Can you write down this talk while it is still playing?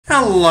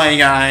Hello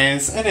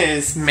guys, it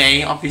is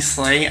me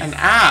obviously, and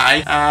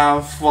I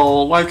have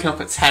woken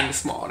up at 10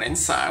 this morning,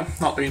 so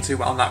not doing too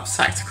well in that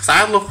sector because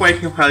I love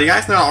waking up early. You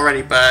guys know that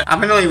already, but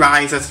I'm an early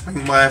riser to the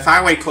point where if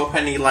I wake up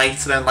any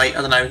later than like,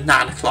 I don't know,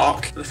 9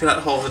 o'clock, I feel like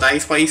the whole of the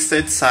day's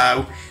wasted.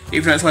 So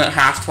even though it's only at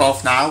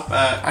 12:30 now,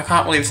 but I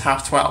can't believe it's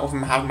 12:30 and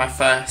I'm having my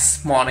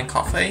first morning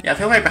coffee. Yeah, I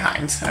feel way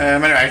behind.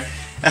 Anyway,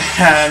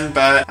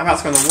 but I'm about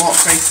to go on the walk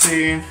very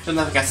soon. You'll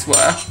never guess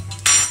where.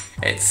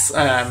 It's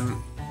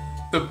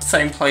the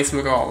same place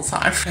we go all the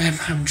time.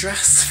 I'm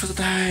dressed for the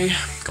day,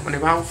 got my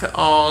new outfit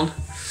on,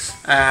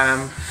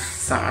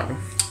 so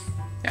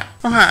yeah.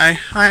 Okay,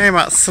 I am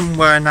at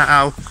somewhere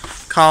now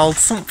called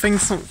something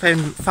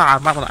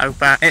farm, I don't know,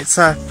 but it's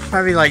a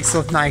very like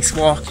sort of nice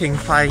walking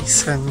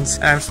place, and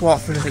just walk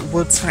through the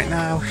woods right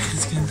now,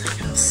 as you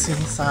can see.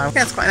 So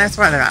yeah, it's quite nice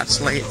weather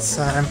actually. It's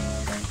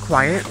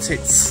quiet,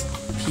 it's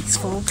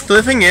peaceful. The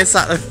other thing is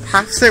that the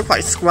paths are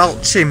quite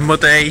squelchy,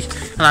 muddy,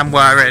 and I'm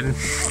wearing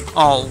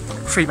all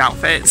cream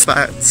outfits,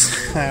 but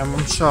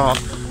I'm sure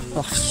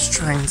I'll have to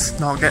try and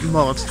not get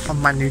mud on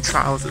my new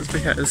trousers,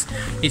 because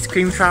these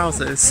cream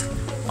trousers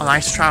are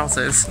nice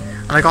trousers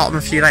and I got them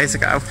a few days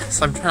ago,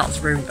 so I'm trying not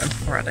to ruin them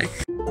already.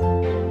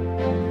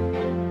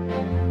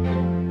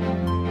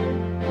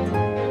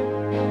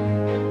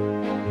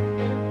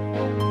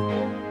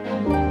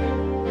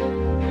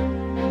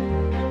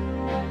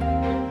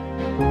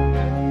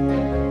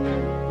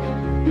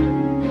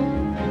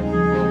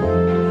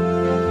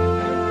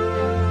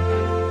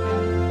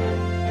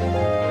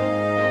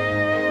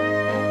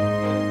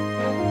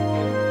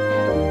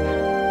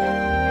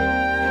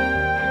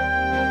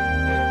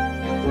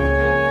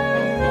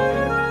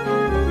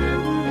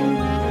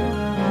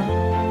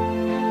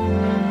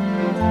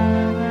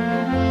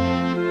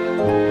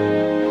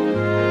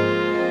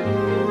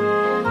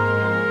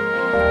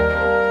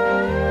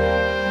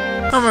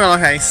 Oh my god,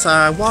 okay,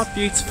 so what a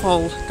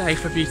beautiful day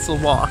for a beautiful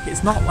walk.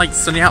 It's not like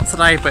sunny out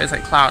today, but it's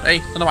like cloudy. I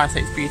don't know why I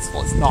say it's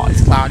beautiful, it's not,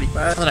 it's cloudy,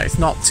 but I don't know, it's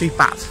not too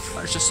bad,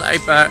 let's just say.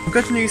 But the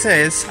good news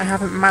is, I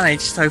haven't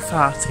managed so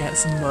far to get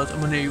some mud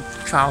on my new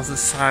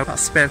trousers, so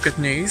that's a bit of good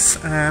news.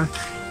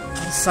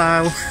 Also,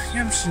 yeah,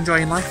 I'm just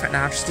enjoying life right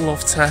now. I just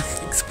love to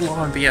explore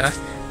and be a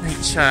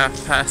nature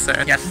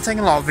person. Yeah, I'm taking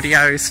a lot of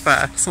videos for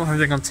something I'm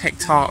doing on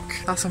TikTok.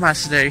 That's what I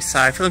managed to do,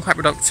 so feeling quite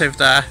productive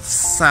there.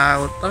 So,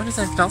 I don't think there's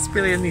anything else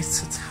really I need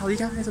to tell you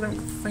guys, I don't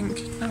think.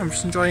 No, I'm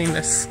just enjoying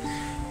this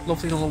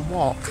lovely little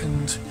walk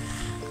and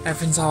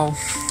everything's all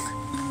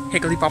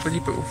higgly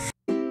bobbly boo.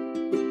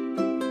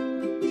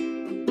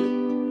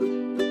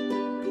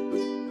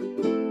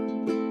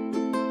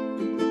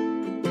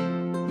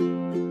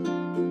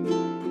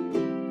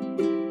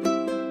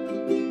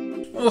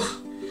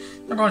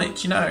 I've got an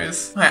itchy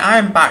nose. Right,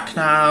 I'm back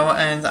now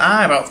and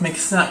I'm about to make a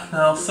snack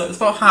now, so it's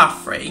about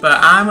 3:30. But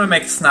I'm going to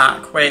make a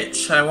snack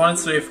which I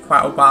wanted to do for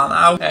quite a while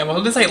now. Well,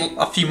 it was like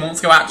a few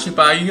months ago actually,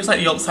 but I used like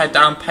the upside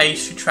down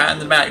pastry trend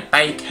and made like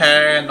bacon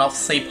and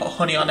obviously put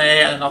honey on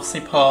it and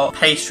obviously put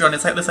pastry on it.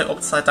 It's like this like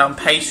upside down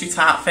pastry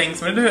tart thing,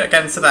 so I'm going to do it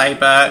again today.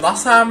 But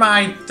last time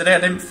I did it, I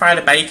didn't fry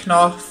the bacon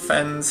off,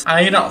 and I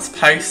know you're not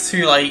supposed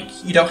to,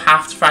 like, you don't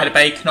have to fry the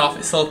bacon off,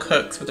 it's all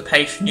cooked with the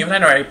pastry in the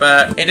oven anyway,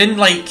 but it didn't,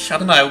 like, I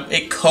don't know,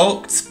 it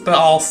cooked, but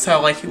also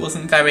like it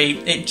wasn't very,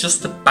 it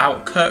just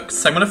about cooked.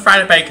 So I'm going to fry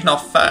the bacon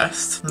off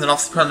first, and then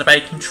obviously put on the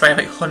baking tray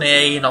like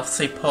honey, and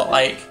obviously put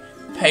like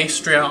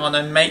pastry on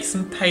and make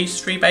some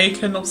pastry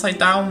bacon upside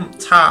down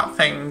tart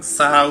things.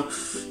 So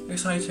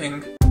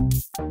exciting.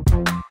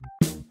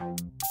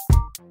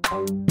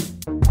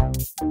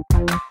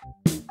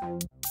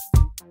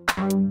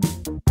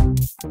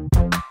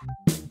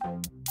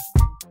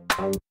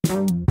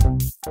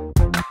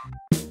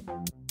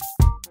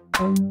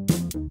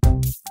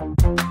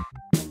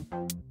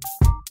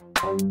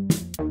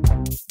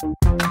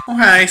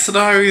 Okay, so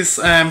those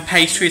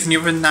pastries in the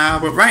oven now,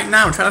 but right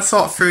now I'm trying to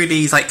sort through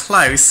these like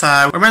clothes.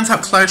 So we went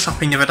out clothes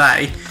shopping the other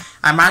day.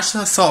 I managed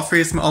to sort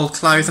through some old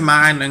clothes of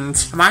mine, and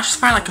I managed to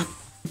find like a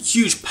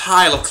huge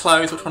pile of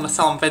clothes which I want to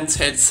sell on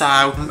Vinted. So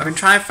I've been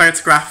trying to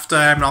photograph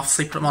them and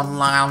obviously put them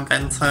online on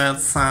Vinted.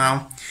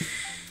 So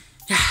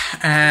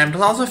yeah,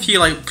 there's also a few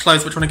like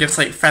clothes which I want to give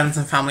to like friends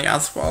and family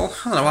as well.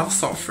 I don't know, I'll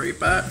sort through,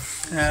 but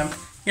yeah,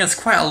 it's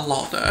quite a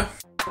lot there.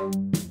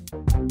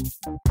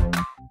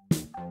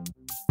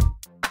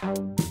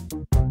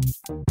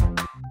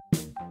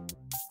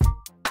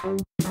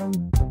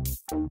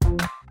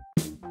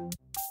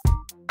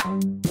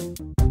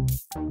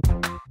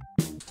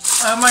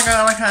 Oh my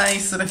god, okay,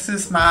 so this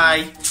is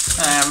my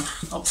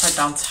upside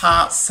down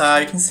tart. So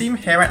you can see them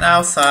here right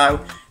now,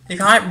 so they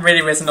haven't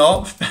really risen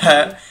up,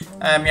 but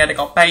yeah, they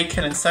got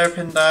bacon and syrup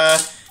in there,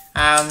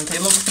 and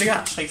it looks pretty good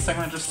actually. So I'm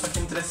going to just look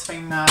into this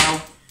thing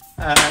now.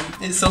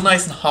 It's still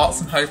nice and hot,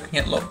 so I'm hoping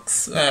it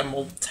looks,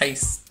 will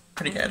taste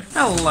pretty good.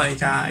 Hello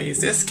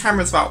guys, this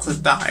camera's about to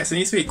die, so it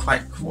needs to be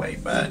quite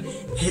quick, but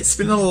it's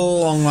been a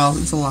long while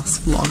since the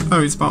last vlog.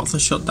 Oh, it's about to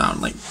shut down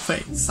in like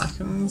 30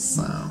 seconds,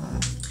 so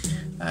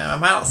I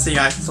might not see you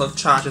guys until I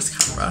charge this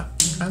camera.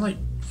 Can I like,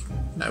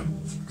 no,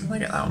 can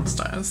Can I get that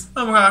downstairs?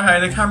 Oh my god,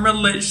 okay, the camera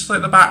literally,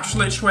 the battery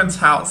literally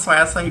went out, so I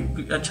had to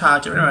like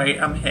charge it. Anyway,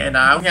 I'm here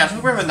now. Yeah, so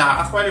other than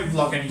that, that's why I didn't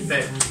vlog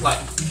anything like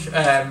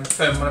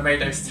from when I made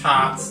those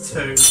tarts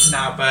to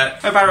now,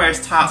 but by the way,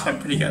 those tarts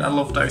went pretty good. I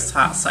love those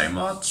tarts so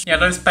much. Yeah,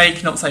 those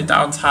bacon upside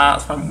down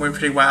tarts went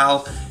pretty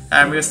well.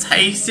 We just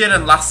tasted,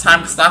 and last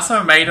time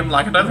I made them,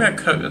 like, I don't think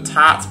I cooked the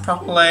tarts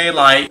properly.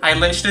 Like, I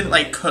literally didn't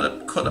like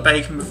cut the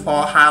bacon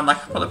beforehand. Like,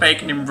 I put the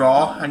bacon in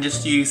raw and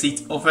just use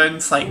the oven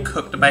to like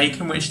cook the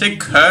bacon, which did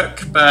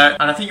cook.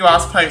 And I think you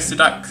are supposed to do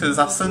that because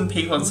I've seen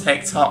people on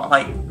TikTok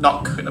like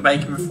not cook the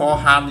bacon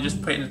beforehand. They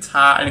just put it in the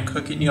tart and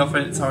cook it in the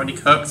oven. It's already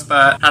cooked.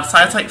 But I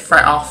decided to like fry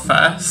it off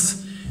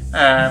first.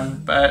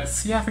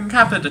 But yeah, I think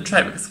I did the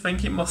trick because I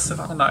think it must have,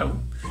 I don't know,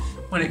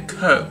 when it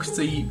cooked,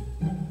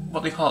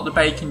 what they call it, the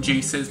bacon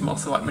juices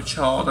must have like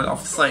matured and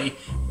obviously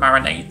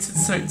marinated,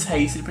 so it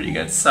tasted pretty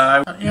good.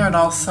 So yeah, and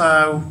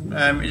also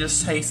it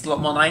just tasted a lot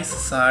more nicer,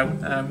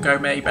 so go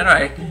me. But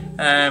anyway,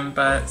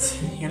 but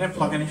yeah, I didn't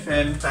vlog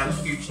anything, had a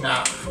huge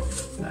nap.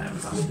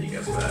 It's actually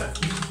good,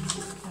 but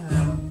I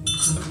don't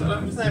think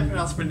there's anything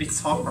else really to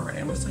talk about really.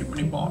 It was like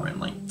really boring,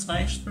 like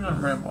today's just been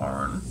really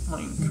boring.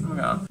 Like, oh my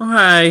god.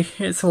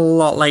 Okay, it's a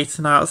lot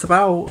later now. It's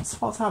about,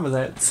 what time is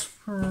it?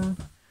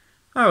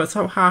 Oh, it's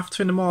about 2:30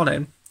 in the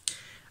morning.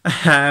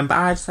 But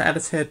I just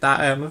edited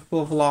that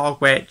Liverpool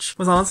vlog, which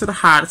was honestly the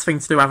hardest thing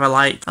to do ever.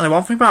 Like, and the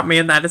one thing about me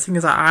and editing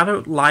is that I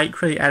don't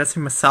like really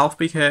editing myself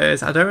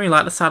because I don't really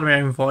like the sound of my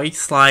own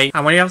voice. Like,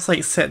 and when you have to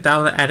like sit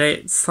down and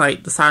edit,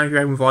 like the sound of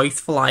your own voice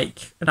for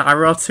like an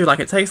hour or two, like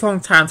it takes a long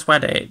time to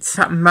edit.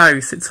 At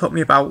most, it takes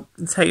me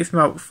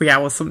about 3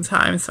 hours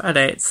sometimes to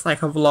edit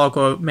like a vlog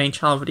or main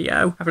channel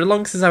video. And the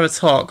longest it's ever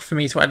took for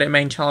me to edit a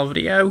main channel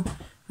video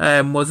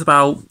was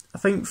about, I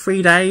think,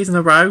 3 days in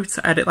a row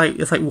to edit like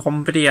it's like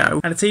one video.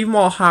 And it's even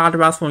more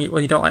harder as when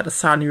you don't like the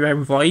sound of your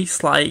own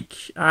voice. Like,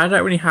 I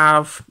don't really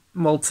have,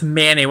 well, to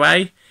me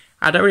anyway,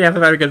 I don't really have a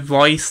very good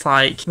voice.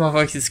 Like, my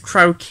voice is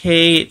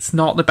croaky, it's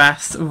not the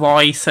best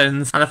voice,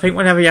 and I think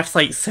whenever you have to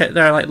like sit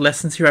there and like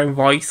listen to your own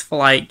voice for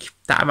like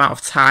that amount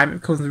of time,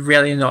 it becomes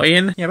really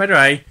annoying. Yeah, by the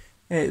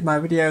way, my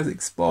video is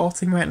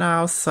exporting right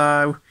now,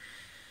 so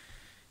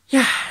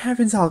yeah,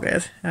 everything's all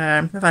good.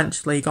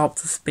 Eventually got up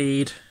to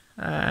speed.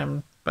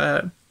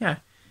 But yeah,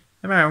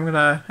 anyway, I'm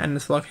gonna end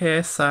this vlog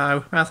here,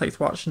 so thanks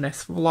for watching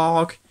this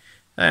vlog.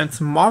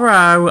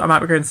 Tomorrow I might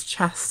be going to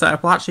Chester,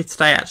 well actually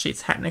today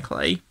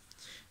technically.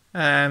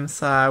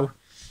 So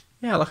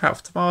yeah, look out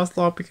for tomorrow's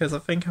vlog because I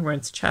think I'm going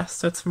to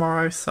Chester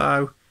tomorrow,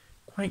 so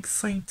quite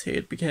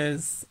excited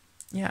because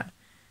yeah.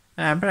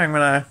 But I'm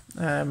gonna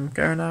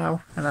go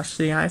now and I'll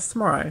see you guys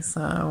tomorrow,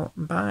 so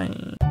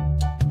bye.